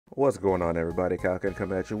What's going on, everybody? Kaioken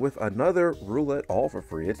coming at you with another roulette all for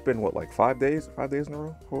free. It's been what, like 5 days? 5 days in a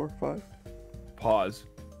row? 4, 5? Pause.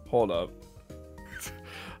 Hold up.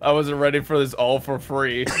 I wasn't ready for this all for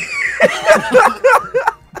free.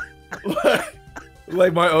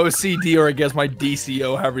 Like my OCD, or I guess my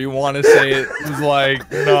DCO, however you want to say it, was like,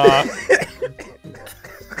 nah.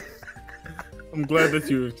 I'm glad that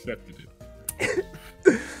you accepted it.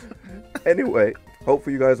 Anyway,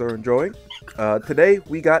 hopefully you guys are enjoying. Today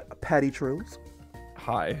we got Patty Trills.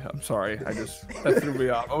 Hi, I'm sorry. That threw me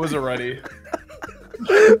off. I wasn't ready.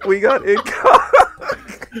 We got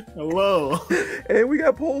Incog. Hello. And we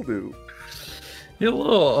got Poledoo.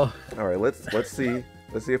 Hello. All right, let's see.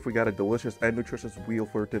 Let's see if we got a delicious and nutritious wheel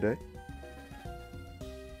for today.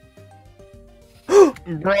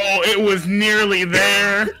 Bro, it was nearly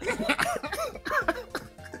there.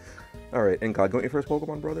 All right, Incog, go with your first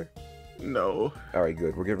Pokemon, brother. No. All right,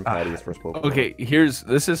 good. We're giving Patty his first Pokemon. Okay,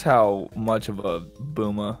 this is how much of a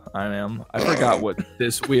boomer I am. I forgot what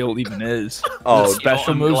this wheel even is. Oh,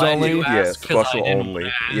 special moves only? Yeah, special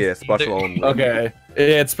only. Yeah, special only. Okay.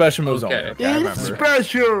 Yeah, it's special moves only. Okay, I It's remember.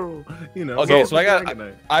 special. You know. Okay, so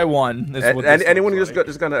I won. This is what this Anyone looks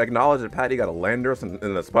just gonna acknowledge that Patty got a Landorus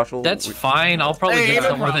in a special? That's fine. I'll probably Hey, get no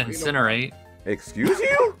somewhere to problem, incinerate. Excuse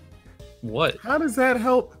you? What? How does that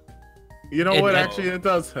help? You know It- what? it- Actually, it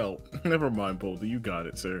does help. Never mind, Poledoo. You got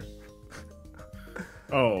it, sir.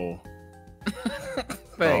 Oh.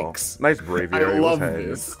 Thanks. Oh, nice braviary. I love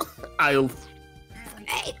What's this.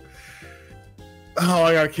 Oh,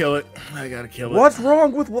 I gotta kill it. I gotta kill it. What's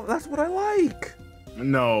wrong with that's what I like?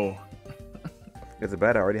 No. Is it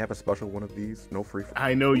bad? I already have a special one of these. No free.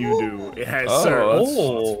 I know you do. It has Oh,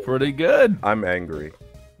 served. that's pretty good. I'm angry.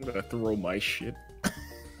 I'm gonna throw my shit.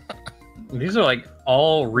 These are like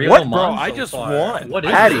all real What, bro? mons I so just far. won. What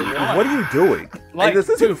is Patty, it? what are you doing? Like, This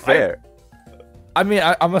isn't dude, fair. I mean,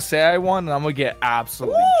 I'm gonna say I won, and I'm gonna get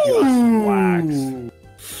absolutely just waxed.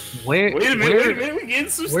 Where? Wait a minute, where- wait a minute, we getting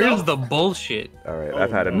some Where's stuff. the bullshit? All right, Oh,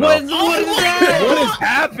 I've had no. enough. What is that? What is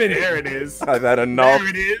happening? There it is. I've had enough. There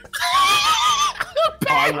it is.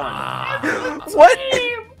 What?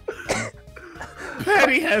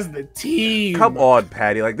 Patty has the team. Come on,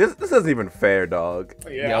 Patty. Like this isn't even fair, dog.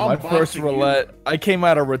 Yeah, I'm my first boxing you. roulette. I came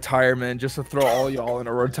out of retirement just to throw all y'all in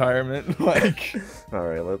a retirement. Like, All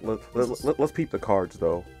right, let's peep the cards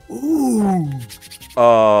though. Ooh.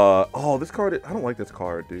 Oh, this card. I don't like this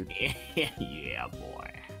card, dude. Yeah,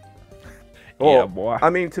 boy. Oh, yeah, boy.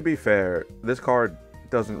 I mean, to be fair, this card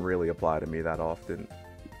doesn't really apply to me that often.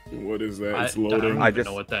 What is that? I It's don't loading. I even just-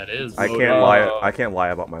 know what that is. I Loading. can't lie. I can't lie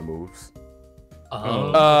about my moves.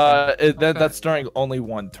 Oh. That's during only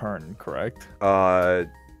one turn, correct?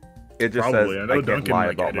 It just Probably. says I know I can't Duncan, lie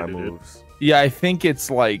like, about my edited it. moves. Yeah, I think it's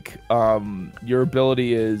like your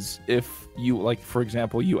ability is if you, like, for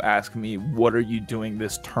example, you ask me, what are you doing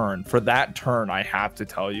this turn? For that turn, I have to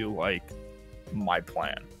tell you, like, my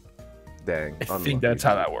plan. Dang. I unlucky. think that's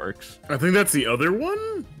how that works. I think that's the other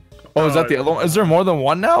one. Oh, is that the other one? Is there more than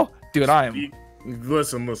one now? Dude, I am.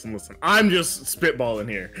 Listen. I'm just spitballing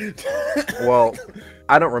here. Well,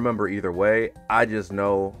 I don't remember either way. I just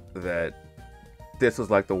know that this is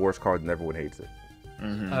like the worst card and everyone hates it.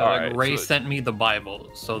 Alright, Ray so- sent me the Bible,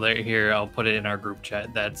 so there. Here, I'll put it in our group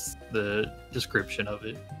chat. That's the description of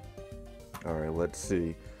it. All right, let's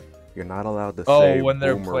see. You're not allowed to Oh, say when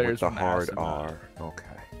they're boomer players with the from hard Asinine. R. Okay.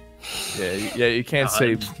 Yeah, you can't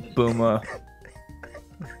say Booma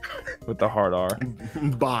with the hard R.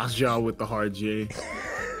 Boss jaw with the hard J.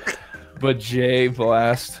 But J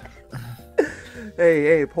Blast.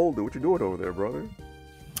 Hey, Poledoo, what you doing over there, brother?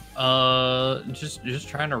 Just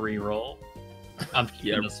trying to re-roll. I'm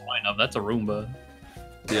keeping the swine up. That's a Roomba.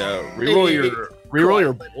 Yeah, reroll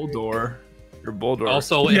your Bulldor. Your Bulldor.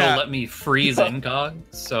 Also, yeah. it'll let me freeze Incog.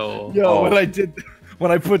 So Yo, Oh.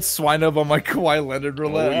 when I put swine up on my Kawhi Leonard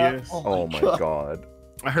roulette. yes. Oh my god.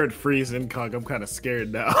 I heard freeze incog. I'm kind of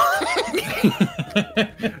scared now. All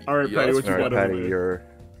right, Yeah, Patty, what All you right, got Patty, over there?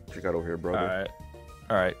 what you got over here, brother?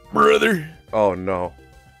 All right, brother. Oh no.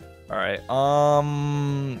 All right.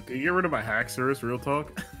 Can you get rid of my hack service? Real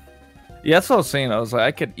talk. Yeah, that's what I was saying. I was like,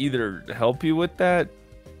 I could either help you with that,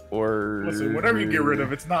 or Listen, whatever you get rid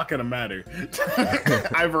of, it's not gonna matter.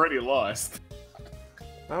 I've already lost.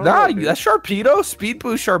 I don't Nah, know, dude. that's Sharpedo, Speed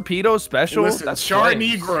Boost Sharpedo special. Listen, That's Char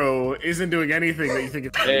flames. Negro isn't doing anything that you think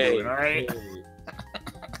it's doing. All right.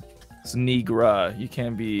 It's Negra. You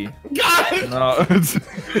can't be. God. No.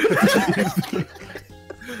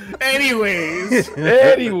 Anyways.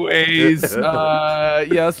 Anyways, yeah,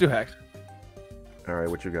 let's do hacks. All right,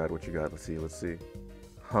 what you got? What you got? Let's see.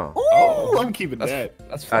 Huh. Oh, I'm keeping That's that.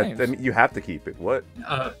 that's I flames. mean, you have to keep it. What?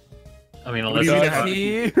 I mean, What unless do you it's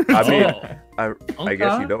mean lucky. I mean, Oh, I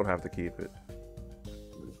guess okay. you don't have to keep it.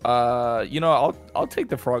 You know, I'll take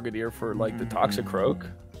the Frogadier for like the Toxicroak.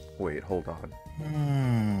 Wait, hold on.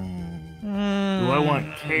 Do I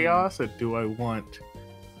want chaos or do I want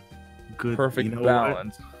good? Perfect you know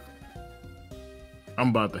balance. what? I'm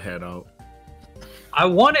about to head out. I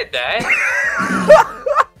wanted that.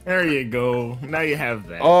 There you go. Now you have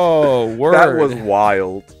that. Oh, word. That was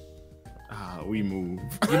wild. We move.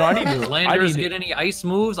 You know, I need Does to. Landers get any ice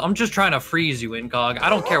moves? I'm just trying to freeze you, Incog. I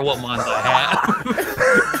don't care what mons I have.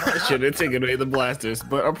 I should have taken away the blasters,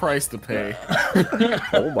 but a price to pay.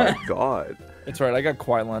 Oh my god. It's right. I got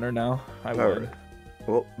Quietliner now. I All won. right.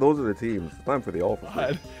 Well, those are the teams. It's time for the Alpha.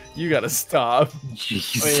 God, you gotta stop.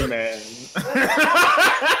 Jeez. Hey, man.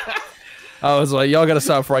 I was like, y'all gotta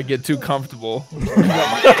stop before I get too comfortable.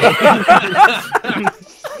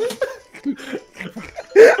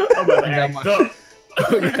 I'm about to act up.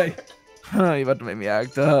 Okay. You about to make me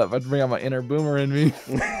act up. About to bring out my inner boomer in me.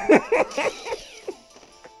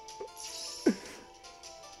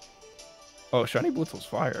 Oh, Shiny Blitz was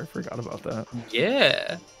fire. I forgot about that.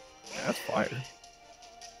 Yeah. That's fire.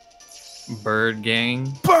 Bird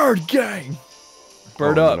gang. Bird gang.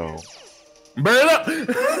 Bird Oh, up. No. Burn up.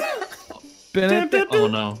 Oh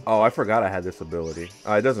no. Oh, I forgot I had this ability.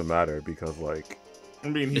 It doesn't matter because, like, I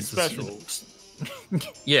mean, he's It's special.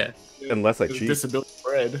 Yeah. unless I His cheat. disability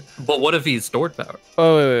spread. But what if he's stored power?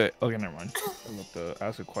 Oh, wait. Okay, never mind. I'm about to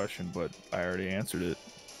ask a question, but I already answered it.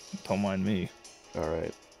 Don't mind me. All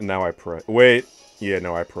right. Now I pray. Wait. Yeah,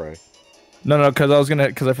 no, I pray. No, because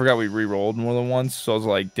I forgot we re-rolled more than once. So I was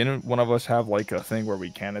like, didn't one of us have like a thing where we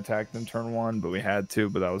can attack them turn one, but we had to,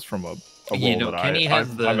 but that was from a You roll know, that Kenny I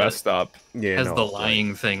has the- messed up. Yeah, Has no, the it's right.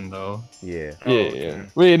 lying thing though. Yeah. Oh, Yeah, okay. yeah.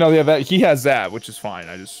 Wait, no, yeah, he has that, which is fine.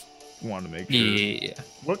 I just wanted to make sure. Yeah.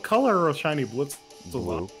 What color are shiny blitz?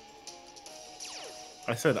 Blue.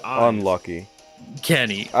 I said eyes. Unlucky.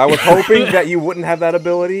 Kenny. I was hoping that you wouldn't have that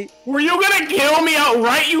ability. Were you gonna kill me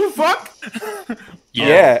outright, you fuck?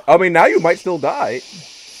 Yeah. I mean, now you might still die.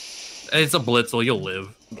 It's a blitzel, you'll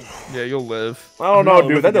live. Yeah, you'll live. I don't know,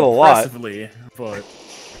 dude. That did a lot. Impressively, but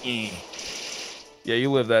Yeah, you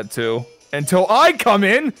live that too. Until I come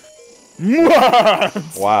in.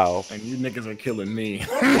 Wow. and you niggas are killing me.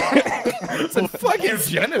 It's a fucking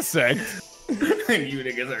genesect. and you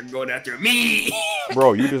niggas are going after me.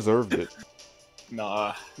 Bro, you deserved it.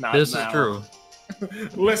 Nah, not This now. is true.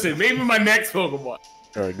 Listen, maybe my next Pokemon. All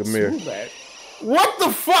right, come here. Zubat. What the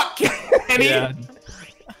fuck, Kenny? Yeah,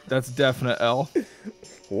 that's definite L.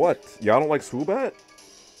 What? Y'all don't like Swoobat?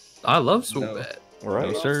 I love Swoobat. All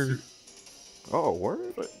right. No, sir. Oh,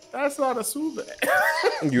 word? But that's not a Zubat.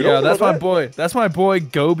 You Yeah, don't that's know my that? boy. That's my boy,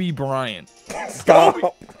 Gobi Bryant.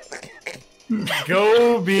 Stop.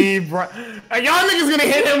 Go be bright. Are y'all niggas gonna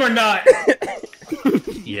hit him or not?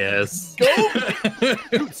 Yes.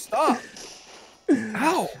 Dude, stop.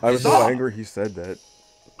 Ow. I was so angry he said that.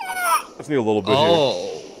 Just need a little bit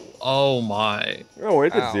Oh my. here. Oh, wait,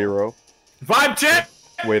 it's Ow. 0. Vibe check.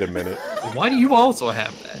 Wait a minute. Why do you also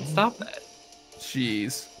have that? Stop that.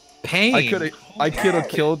 Jeez. Pain. I could have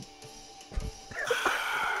killed.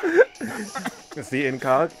 See,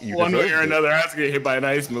 Incog? You One way deserved or it. another, I was gonna hit by an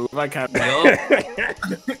ice move. I kind of.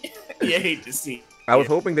 Yup. You hate to see. I was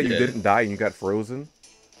hoping that you Yeah. didn't die and you got frozen.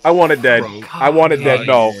 I want it dead. Bro, I want it dead.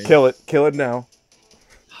 No, yeah. kill it. Kill it now.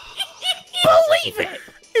 Believe it.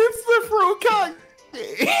 It's the fruit cock.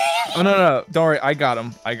 Oh no, don't worry. I got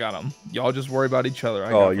him. Y'all just worry about each other.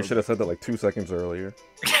 Oh, you should have said that like 2 seconds earlier.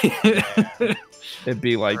 It'd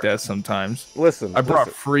be like that sometimes. Listen. I brought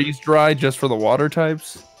listen. freeze dry just for the water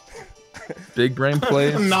types. Big brain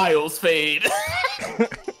plays. Niles fade.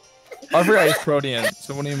 I forgot he's Protean,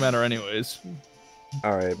 so it wouldn't even matter anyways.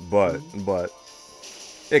 All right, but.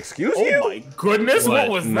 Excuse Oh you? my goodness, what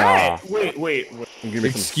was Nah. that? Wait. Give me some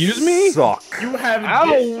Excuse me? Suck. You have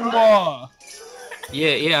Ow!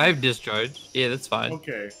 yeah, I have discharge. Yeah, that's fine.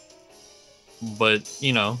 Okay. But,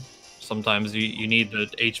 you know, sometimes you need the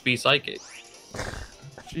HP psychic.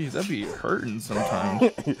 Jeez, that'd be hurting sometimes.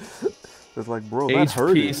 It's like, bro, that HP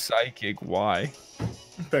hurted. psychic, why?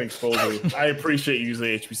 Thanks, Poledoo. I appreciate you using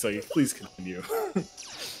HP psychic. Please continue.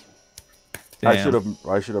 I Damn.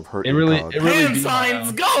 should have hurt It really, Incog. it really Hand beat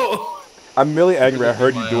signs, my go! I'm really angry. I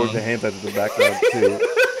heard you my doing own. the hand signs in the background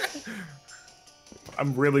too.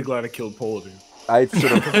 I'm really glad I killed Poledoo. I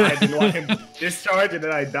should have. I didn't want him to discharge and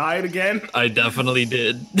then I died again. I definitely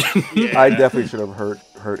did. Yeah. I definitely should have hurt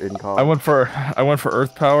Incog. I went for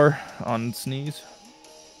Earth Power on Sneeze.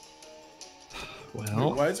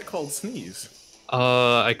 Well, Why is it called Sneeze?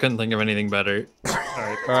 I couldn't think of anything better.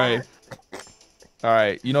 Alright. All right. All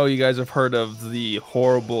right, you know you guys have heard of the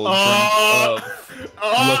horrible drink of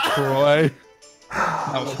LaCroix.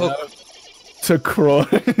 To Croix.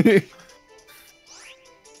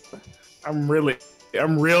 I'm real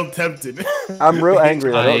tempted. I'm real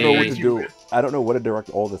angry. I don't know what to do. I don't know what to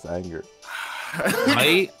direct all this anger.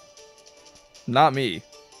 Right? Not me.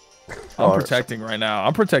 I'm protecting right now.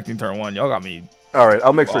 I'm protecting turn 1. Y'all got me. All right,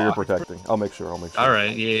 I'll make sure you're protecting. I'll make sure. All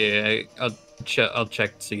right, yeah. I'll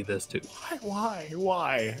check to see this too. Why?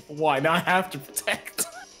 Now I have to protect.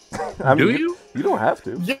 I mean, Do you? You don't have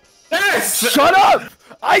to. Yes! Shut up!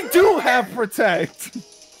 I do have protect.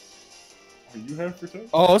 You have protect?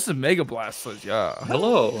 Oh, it's a Mega Blast. So yeah.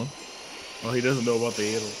 Hello. Oh, he doesn't know about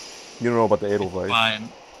the Adel. You don't know about the Edelweiss. Fine.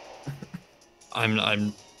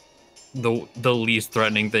 I'm the least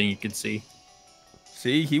threatening thing you could see.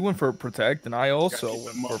 See, he went for protect, and I also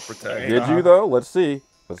went for protect. Did you though? Let's see.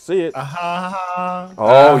 Let's see it. Uh-huh.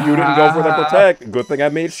 Oh, you didn't go for the protect. Good thing I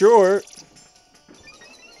made sure.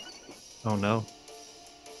 Oh no.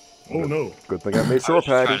 Oh no. Good thing I made sure,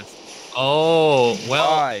 Patty. Oh well.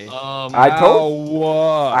 Why? I told.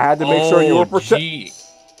 What? I had to make sure you were protected.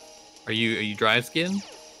 Are you dry skin?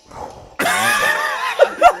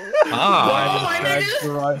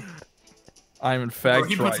 I'm in fact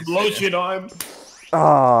He dry put some lotion on.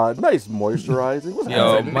 Ah, nice moisturizing. What's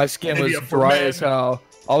Yo, happening? my skin was dry as hell.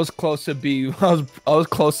 I was close to be I was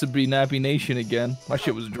close to be Nappy Nation again. My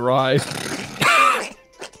shit was dry.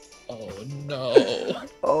 Oh no.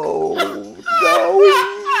 Oh no.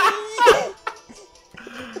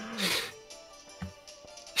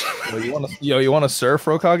 You want to surf,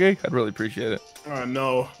 Rokage? I'd really appreciate it. Oh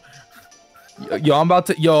no. Yo, I'm about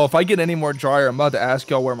to. Yo, if I get any more drier, I'm about to ask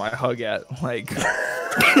y'all where my hug at. Like.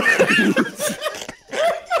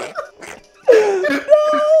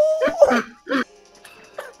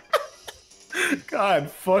 God,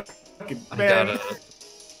 fucking man.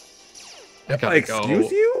 I gotta go.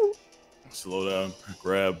 Excuse you? Slow down.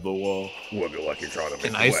 Grab the wall. Look like you're trying to.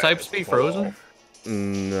 Can ice types be frozen?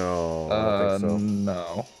 No. I don't think so.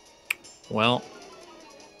 No. Well.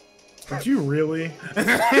 Did you really?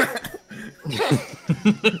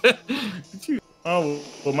 Oh,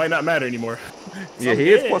 well, might not matter anymore. Yeah,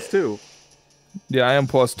 he is +2. Yeah, I am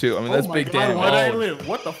 +2. I mean, that's big damage. Why did I live?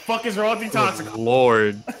 What the fuck is wrong with Toxic?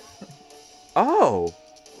 Lord. Oh.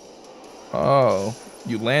 Oh,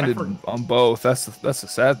 you landed on both. That's the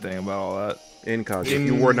sad thing about all that. Incog. If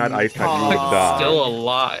you were not ice type, you would have died. Still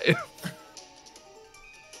alive.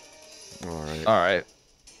 All right. All right.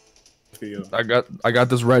 I got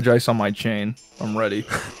this red ice on my chain. I'm ready.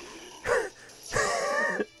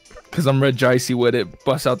 Cause I'm red icy with it.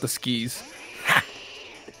 Bust out the skis.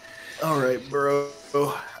 All right, bro.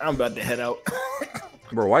 I'm about to head out.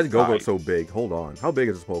 Bro, why is Go-Go so big? Hold on. How big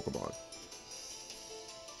is this Pokemon?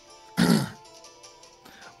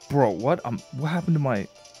 Bro, what happened to my?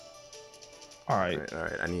 All right. All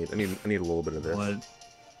right. I need a little bit of this. What?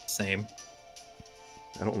 Same.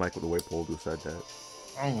 I don't like the way Poledoo said that.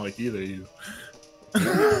 I don't like either of you.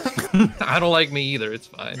 I don't like me either. It's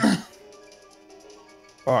fine.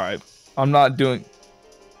 All right. I'm not doing.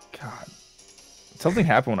 God. Something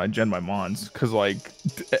happened when I gen my Mons, cause like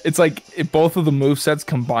it's like both of the movesets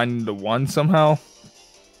combined into one somehow.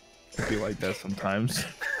 It'd be like that sometimes.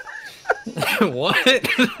 What?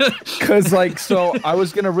 Cause like so I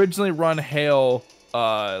was gonna originally run Hail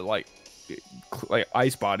like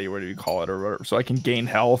Ice Body, what do you call it, or whatever, so I can gain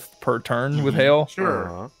health per turn with Hail.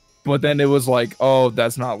 Sure. But then it was like, oh,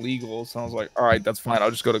 that's not legal. So I was like, all right, that's fine.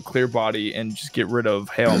 I'll just go to Clear Body and just get rid of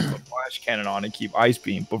Hail and put Flash Cannon on and keep Ice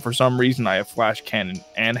Beam. But for some reason, I have Flash Cannon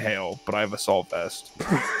and Hail, but I have Assault Vest.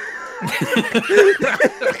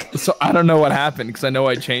 So I don't know what happened because I know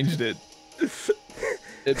I changed it.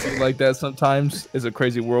 It'd be like that sometimes. It's a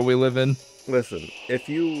crazy world we live in. Listen, if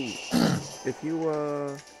you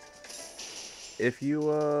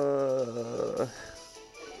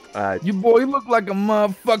you boy look like a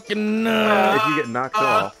motherfucking if you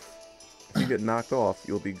get knocked off,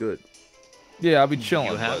 you'll be good. Yeah, I'll be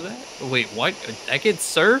chilling. You have that? Wait, what? That gets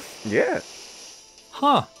surf? Yeah.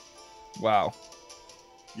 Huh. Wow.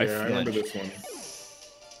 Yeah, I remember this one.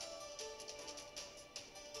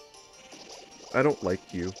 I don't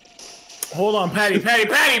like you. Hold on, Patty,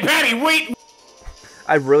 wait!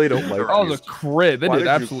 I really don't like That you. was a crit. That Why did did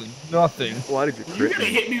you- absolutely nothing. Why did you You crit gonna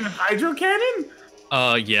me? hit me with Hydro Cannon?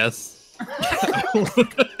 Yes.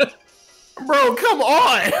 Bro, come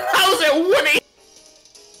on! How's it winning?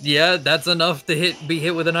 Yeah, that's enough to be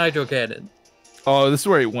hit with an hydro cannon. Oh, this is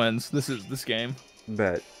where he wins. This game.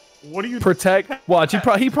 Bet. What are you Protect. Watch.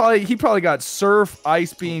 He probably got Surf,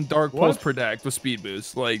 Ice Beam, Dark Pulse, What? Protect with Speed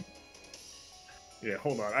Boost. Like, Yeah,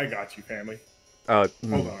 hold on. I got you, family. Hold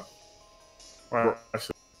on. Watch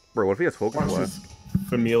this. Bro, what if he has focus Watch blast? this.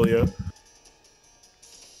 Familia.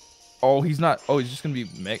 Oh, he's not. Oh, he's just gonna be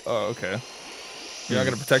Oh, okay. You're not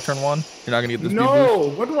gonna protect turn 1. You're not gonna get this. No.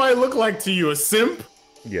 What do I look like to you? A simp?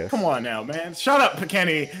 Yes. Come on now, man. Shut up,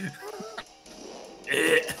 Kenny.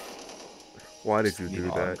 Why did you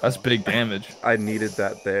do that? That's big damage. I needed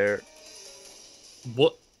that there.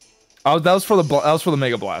 What? Oh, that was for the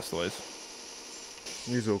Mega Blastoise.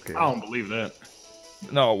 He's okay. I don't believe that.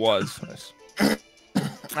 No, it was.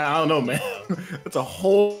 I don't know, man. That's a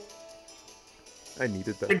whole. I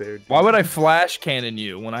needed that there. Dude. Why would I flash cannon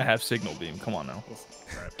you when I have Signal Beam? Come on now.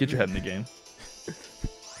 Get your head in the game.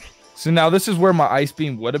 So now this is where my Ice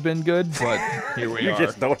Beam would have been good, but here we You are.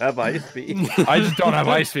 just don't have Ice Beam. I just don't have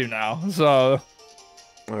Ice Beam now, so...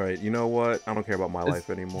 Alright, you know what? I don't care about my life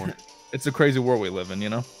anymore. It's a crazy world we live in, you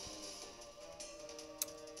know?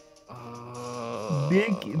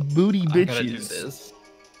 Big booty I gotta do bitches. this.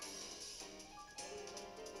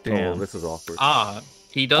 Damn. Oh, this is awkward. Ah,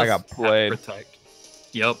 he does. I got played. have protect.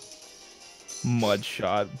 Yep. Mud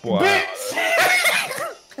shot. Boy.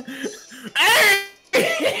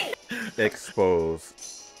 Exposed.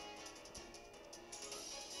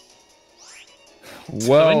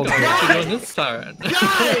 Well, So Incog should go this turn.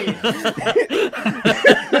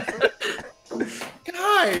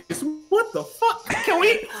 Guys, what the fuck? Can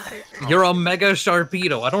we? You're a Mega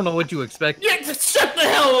Sharpedo. I don't know what you expect. Yeah, just shut the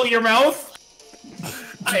hell with your mouth.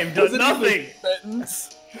 I have done nothing.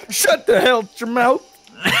 shut the hell with your mouth.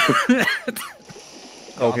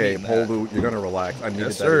 Okay, mean that. Poledoo, you're gonna relax. I needed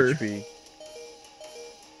Yes, that sir. HP.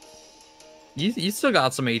 You still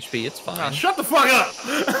got some HP. It's fine. Shut the fuck up.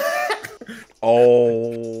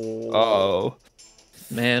 Oh. Oh.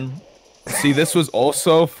 Man. See, this was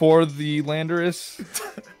also for the Landorus.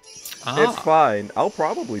 It's fine. I'll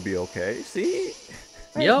probably be okay. See?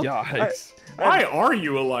 Yep. Yikes. Why are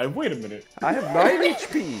you alive? Wait a minute. I have 9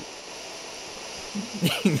 HP.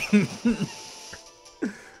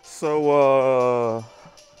 So,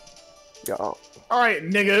 yeah. All right,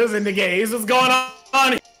 niggas and the gays, what's going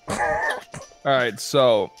on? All right,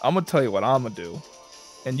 so I'm gonna tell you what I'm gonna do,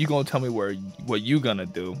 and you gonna tell me what you gonna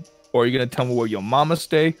do, or you gonna tell me where your mama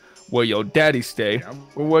stay, where your daddy stay,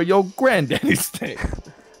 or where your granddaddy stay.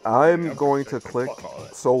 I'm going to click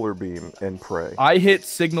Solar Beam and pray. I hit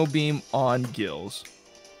Signal Beam on Gills.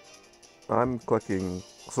 I'm clicking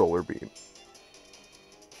Solar Beam.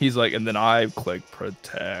 He's like, and then I click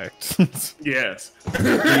Protect. Yes.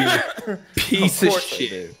 Piece of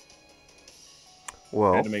shit. I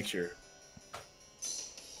Well, had to make sure.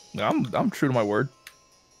 I'm true to my word.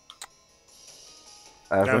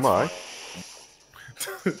 as am I.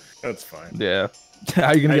 That's fine. Yeah.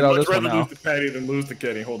 How you gonna get out of this one I'd now? lose to Patty than lose to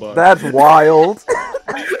Kenny. Hold on. That's wild.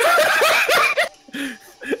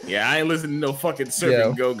 Yeah, I ain't listening to no fucking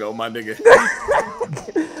surfing go-go, my nigga.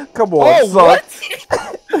 Come on, son. What?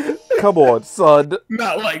 Come on, son.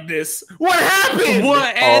 Not like this. What happened?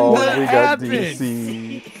 What Oh, and we got happened?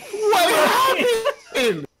 DC. What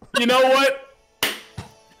happened? You know what?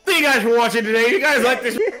 Thank you guys for watching today. You guys like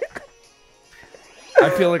this? I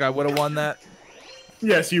feel like I would have won that.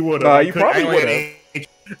 Yes, you would have. You probably would have.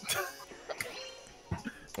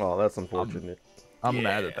 Oh, that's unfortunate. I'm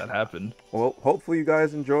mad that happened. Well, hopefully you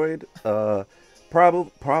guys enjoyed.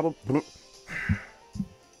 Probably.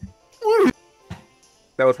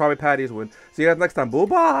 That was probably Patty's win. See you guys next time.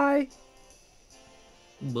 Bye-bye.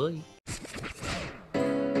 Bye.